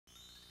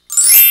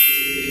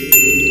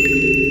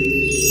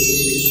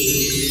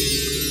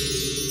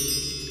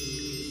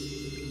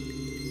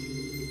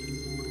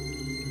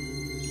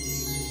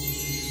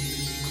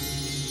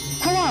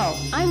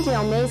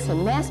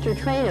Mortensen, Master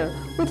Trainer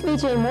with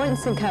V.J.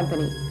 Mortensen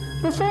Company.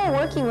 Before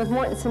working with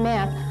Mortensen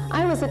Math,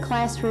 I was a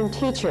classroom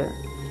teacher.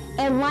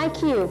 And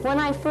like you, when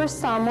I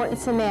first saw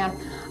Mortensen Math,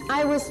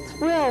 I was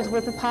thrilled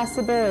with the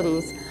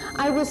possibilities.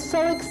 I was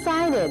so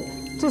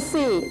excited to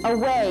see a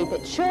way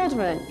that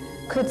children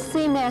could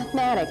see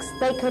mathematics,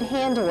 they could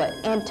handle it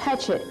and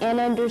touch it and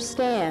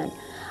understand.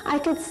 I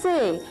could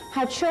see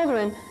how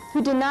children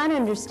who did not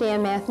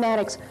understand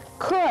mathematics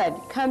could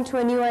come to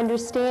a new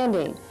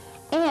understanding,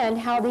 and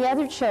how the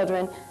other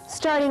children,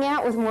 starting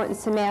out with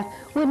Mortensen Math,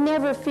 would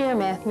never fear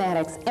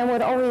mathematics and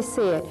would always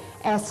see it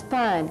as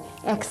fun,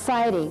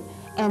 exciting,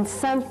 and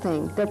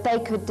something that they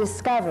could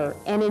discover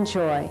and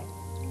enjoy.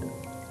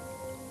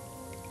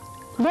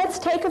 Let's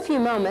take a few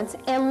moments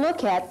and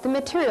look at the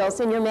materials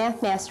in your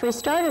Math Mastery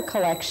Starter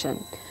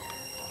Collection.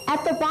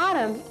 At the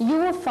bottom, you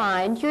will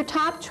find your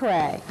top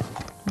tray.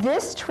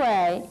 This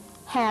tray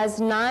has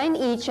 9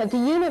 each of the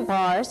unit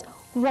bars,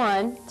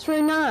 1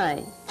 through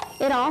 9.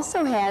 It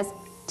also has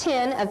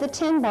 10 of the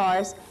 10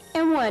 bars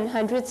and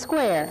 100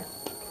 square.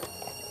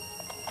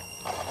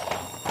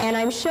 And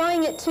I'm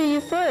showing it to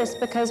you first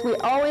because we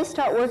always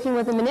start working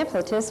with the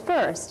manipulatives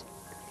first.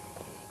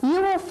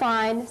 You will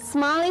find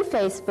smiley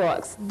face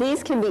books.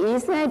 These can be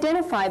easily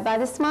identified by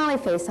the smiley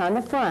face on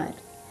the front.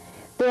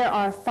 There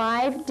are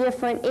 5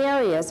 different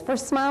areas for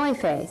smiley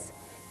face.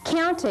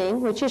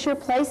 Counting, which is your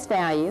place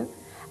value,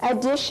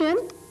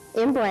 addition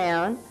in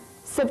brown,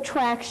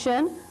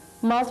 subtraction,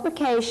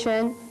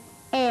 multiplication,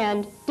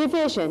 and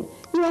division.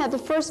 You have the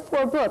first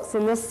 4 books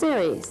in this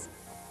series.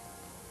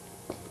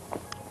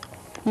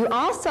 You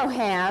also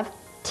have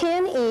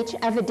 10 each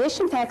of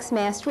Addition Facts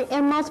Mastery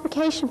and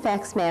Multiplication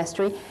Facts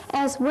Mastery,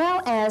 as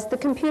well as the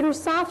computer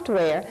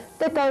software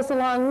that goes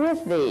along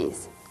with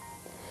these.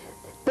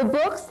 The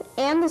books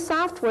and the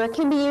software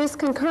can be used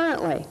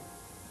concurrently.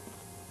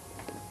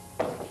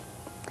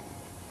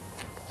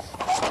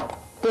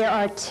 There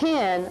are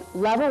 10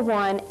 Level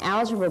 1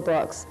 algebra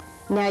books.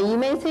 Now, you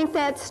may think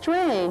that's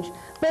strange,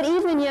 but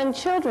even young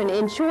children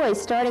enjoy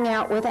starting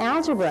out with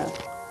algebra.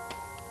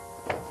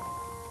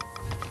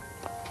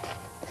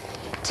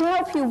 To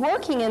help you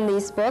working in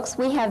these books,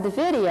 we have the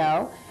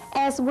video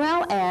as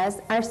well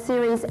as our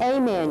Series A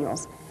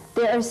manuals.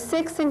 There are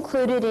 6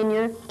 included in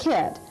your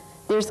kit.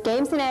 There's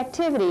games and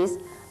activities,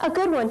 a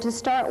good one to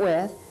start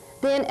with,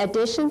 then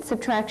addition,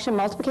 subtraction,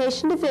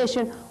 multiplication,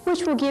 division,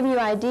 which will give you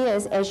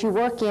ideas as you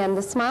work in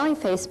the smiley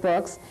face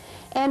books,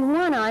 and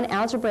one on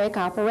algebraic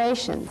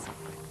operations.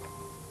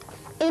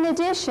 In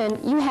addition,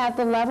 you have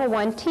the Level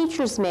 1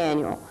 Teacher's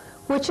Manual,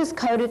 which is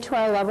coded to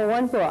our Level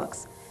 1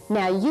 books.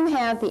 Now, you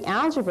have the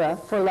algebra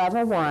for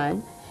Level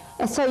 1,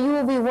 and so you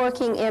will be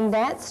working in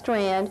that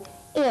strand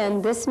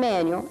in this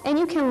manual, and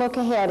you can look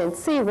ahead and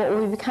see what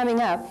will be coming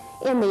up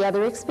in the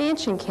other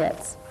expansion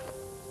kits.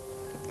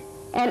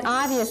 And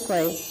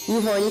obviously,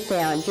 you've already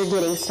found your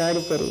Getting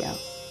Started video.